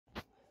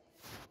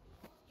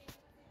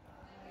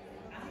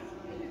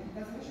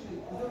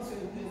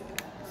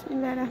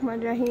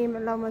बिस्मिल्लाहिर्रहमानिर्रहीम।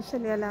 अल्लाहुम्मा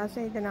सल्ली अला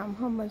सय्यिदिना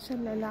मुहम्मद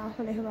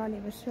सल्लल्लाहु अलैहि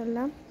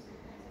वसल्लम।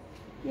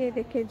 ये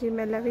देखिए जी,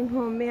 मैं लविंग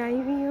होम में आई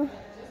हुई हूँ।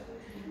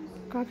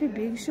 काफ़ी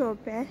बिग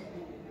शॉप है।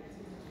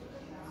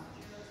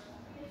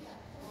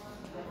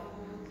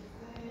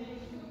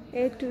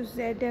 A to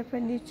Z है,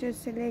 फर्नीचर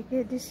से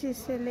लेके डिशेज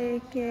से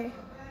लेके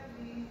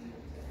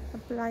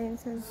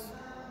अप्लायंसेस।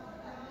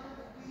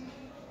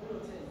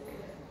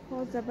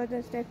 बहुत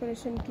ज़बरदस्त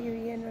डेकोरेशन की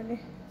हुई है इन्होंने।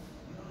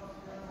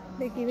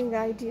 They're giving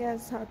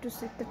ideas how to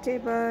set the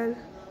table.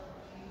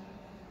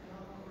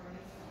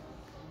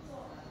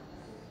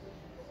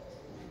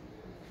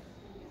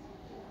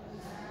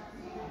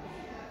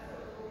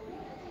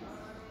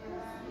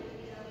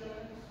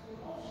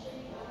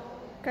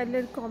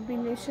 Colour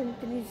combination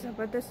इतनी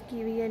ज़बरदस्त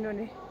की हुई है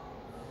इन्होंने।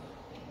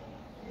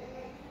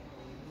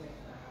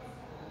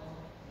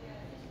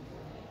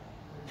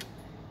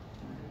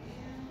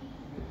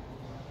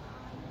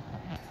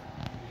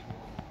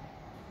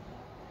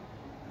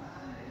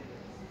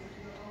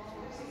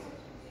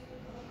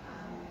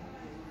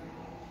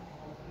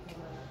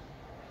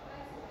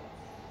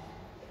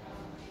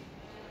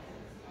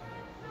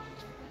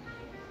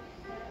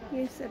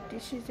 ये सब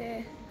डिशेज है।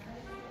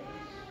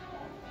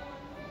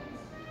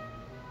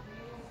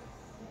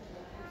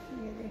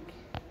 ये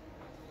देखिए,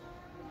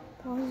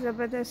 बहुत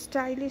ज़बरदस्त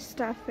स्टाइलिश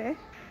स्टफ है।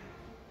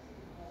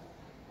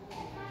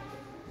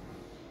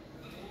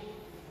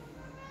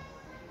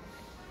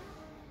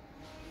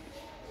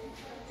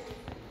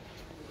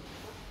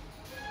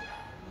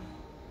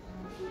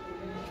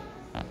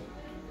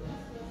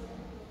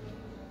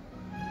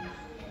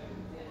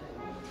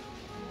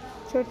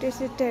 छोटे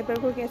से टेबल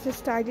को कैसे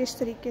स्टाइलिश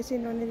तरीके से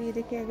इन्होंने, ये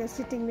देखिए, अगर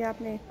सिटिंग में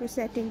आपने कोई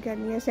सेटिंग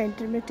करनी है,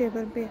 सेंटर में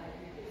टेबल पे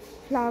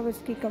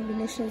फ्लावर्स की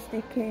कॉम्बिनेशंस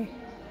देखें।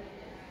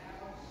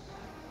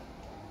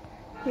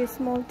 ये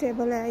स्मॉल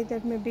टेबल है,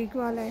 इधर में बिग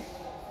वाला है।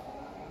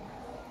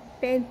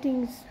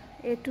 Paintings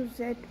A to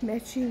Z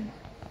matching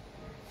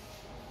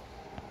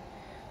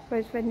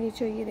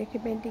furniture. ये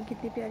देखिए पेंटिंग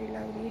कितनी प्यारी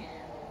लग रही है।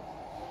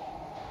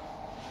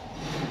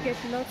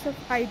 Get lots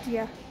of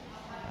idea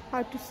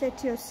how to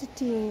set your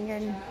sitting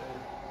and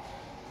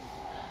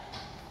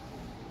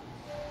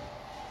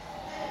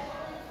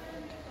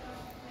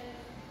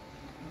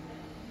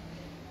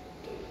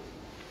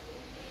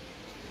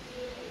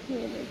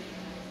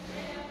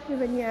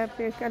even यहाँ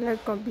पे कलर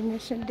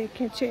कॉम्बिनेशन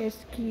देखें, चेयर्स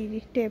की,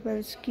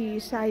 टेबल्स की,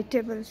 साइड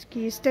टेबल्स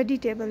की, स्टडी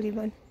टेबल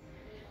इवन।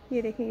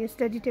 ये देखें, ये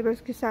स्टडी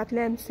टेबल्स के साथ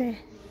लैंप्स हैं।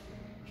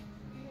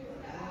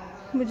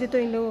 मुझे तो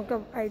इन लोगों का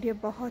आइडिया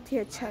बहुत ही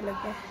अच्छा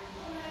लगा।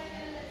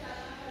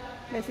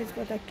 This is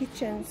for the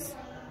kitchens.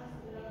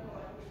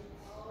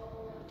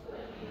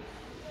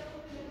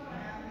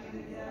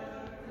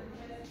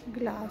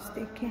 Glass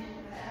देखें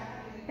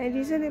and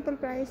reasonable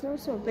price, not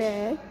so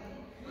bad.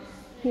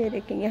 ये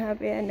देखें, यहाँ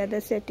पे another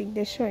setting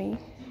they showing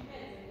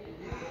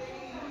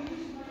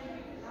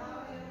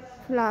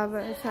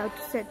flowers, how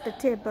to set the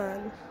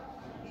table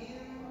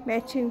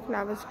matching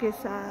flowers के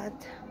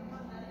साथ।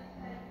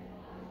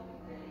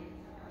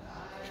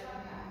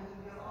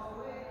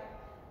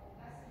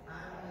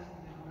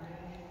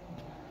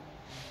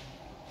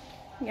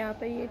 यहाँ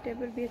पर ये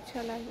टेबल भी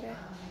अच्छा लग रहा है।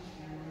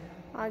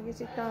 आगे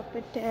से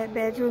कारपेट है,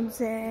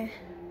 बेडरूम्स हैं,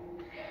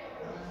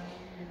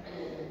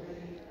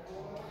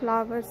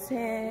 फ्लावर्स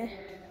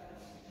हैं।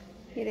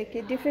 ये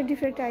देखिए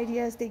डिफरेंट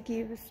आइडियाज़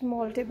देखिए।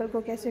 स्मॉल टेबल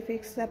को कैसे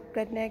फिक्स अप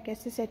करना है,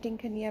 कैसे सेटिंग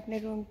करनी है अपने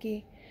रूम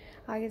की।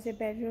 आगे से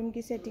बेडरूम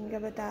की सेटिंग का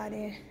बता रहे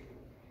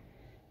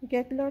हैं।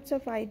 Get lots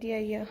of idea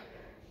here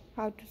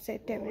how to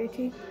set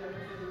everything.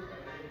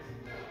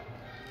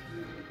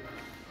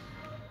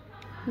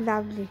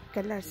 Lovely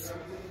colours.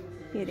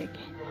 ये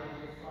देखें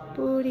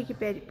पूरी की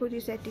पूरी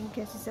सेटिंग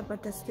कैसी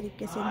ज़बरदस्त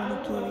तरीके से इन्होंने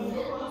की हुई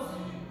है।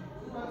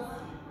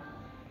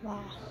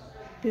 वाह,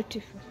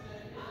 ब्यूटीफुल।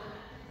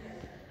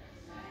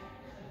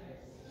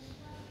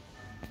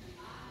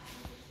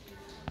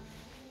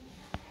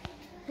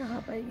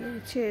 यहाँ पर ये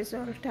चेयर्स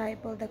और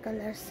type of the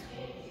colours,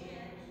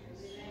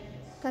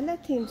 colour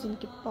themes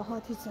इनकी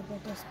बहुत ही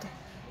ज़बरदस्त है।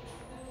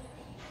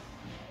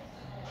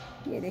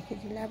 ये देखिए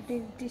जी, lovely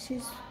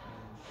dishes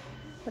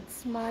but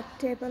smart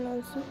table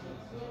also.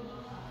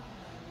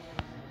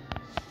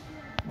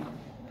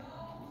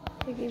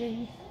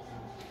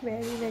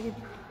 very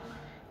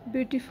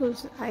beautiful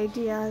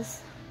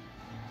ideas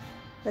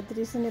with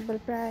reasonable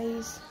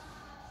price.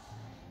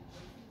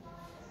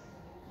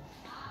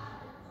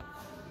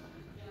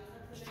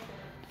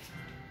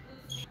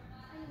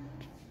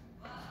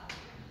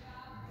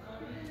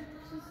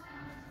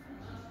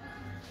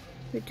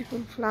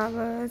 Beautiful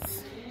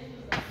flowers.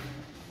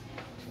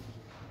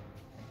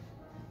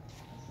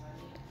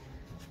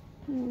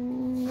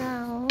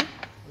 Now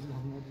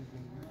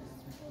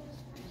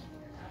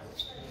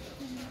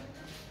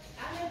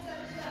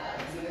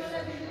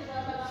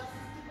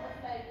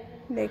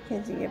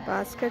देखें जी, ये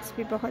बास्केट्स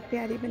भी बहुत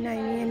प्यारी बनाई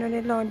हुई है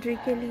इन्होंने, लॉन्ड्री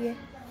के लिए,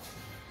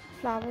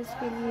 फ्लावर्स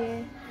के लिए,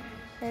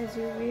 as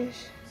you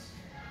wish,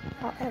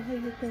 however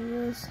you can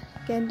use,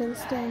 candle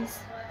stands.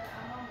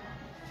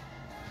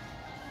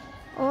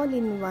 All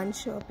in one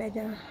shop है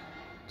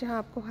जहाँ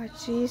आपको हर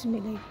चीज़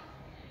मिलेगी।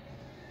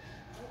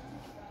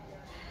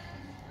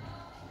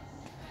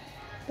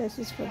 This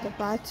is for the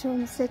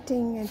bathroom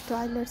setting and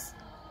toilets.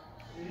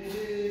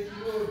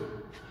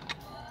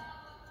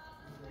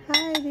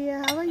 Hi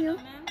Ria, how are you?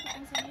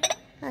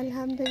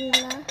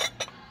 Alhamdulillah.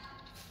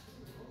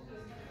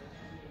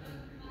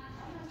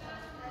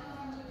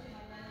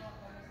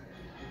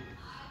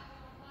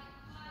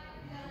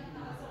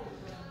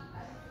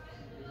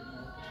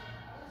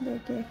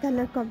 देखिए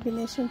colour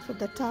combination for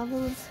the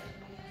towels.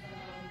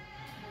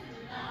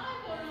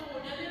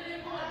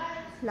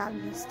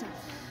 Lovely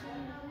stuff.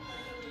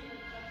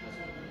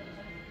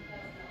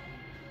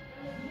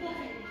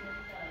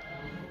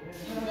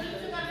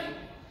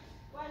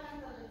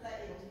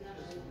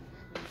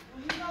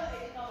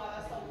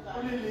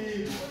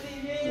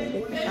 ये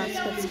देखिए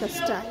baskets का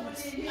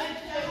styles.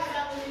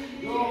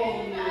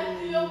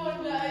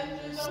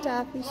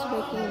 Staff is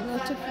making a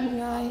lot of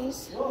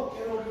noise.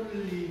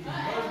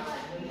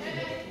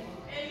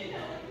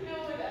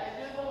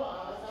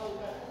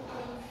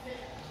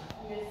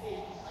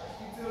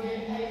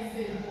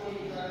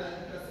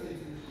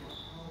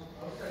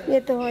 ये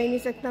तो हो ही नहीं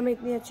सकता मैं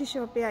इतनी अच्छी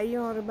शॉप पे आई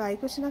हूँ और बाई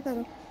कुछ ना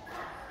करूँ.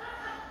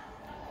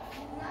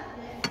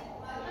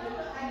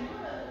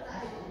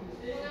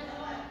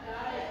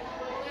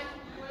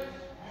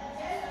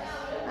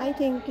 आई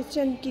थिंक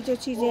किचन की जो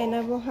चीज़ें हैं ना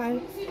वो हर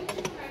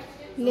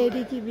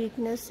लेडी की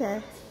वीकनेस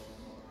है.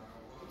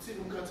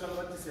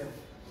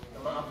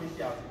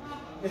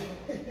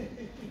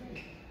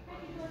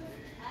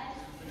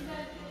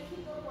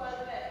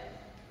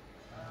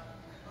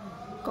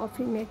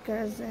 Coffee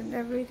makers and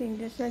everything.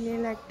 जैसे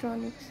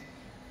इलेक्ट्रॉनिक्स.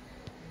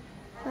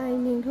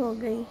 आयनिंग हो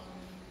गई,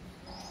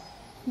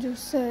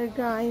 juicer,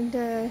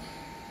 grinder,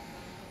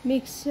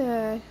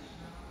 mixer,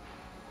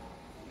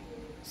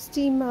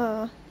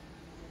 steamer,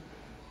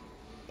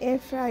 air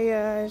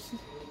fryers.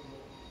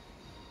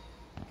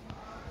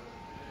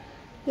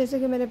 जैसे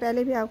कि मैंने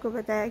पहले भी आपको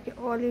बताया कि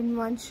ऑल इन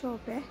वन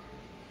शॉप है.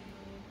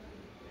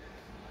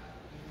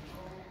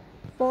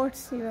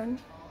 पॉट्स इवन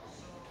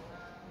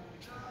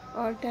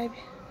और टाइप.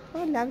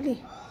 और लवली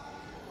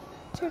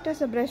छोटा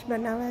सा ब्रश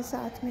बना हुआ है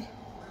साथ में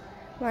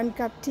 1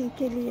 कप टी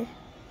के लिए.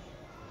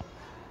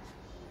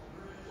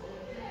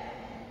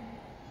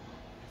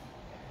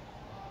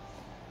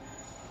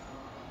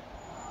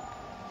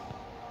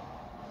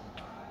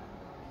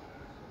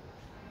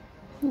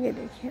 ये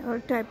देखिए और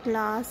टाइप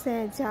ग्लास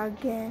है,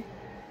 जग है.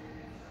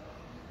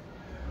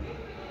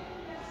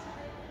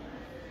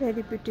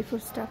 Very beautiful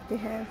stuff they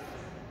have.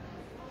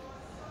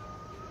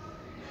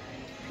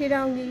 फिर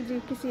आऊँगी जी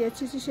किसी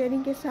अच्छी सी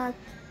शेयरिंग के साथ.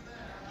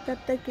 तब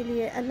तक के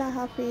लिए अल्लाह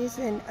हाफिज़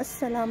एंड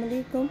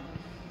अस्सलामुअलैकुम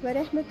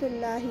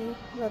वरहमतुल्लाहि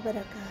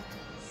वबरकातुहू.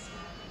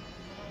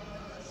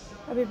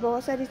 अभी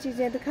बहुत सारी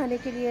चीज़ें दिखाने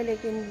के लिए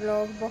लेकिन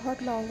व्लॉग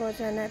बहुत लॉन्ग हो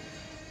जाना है.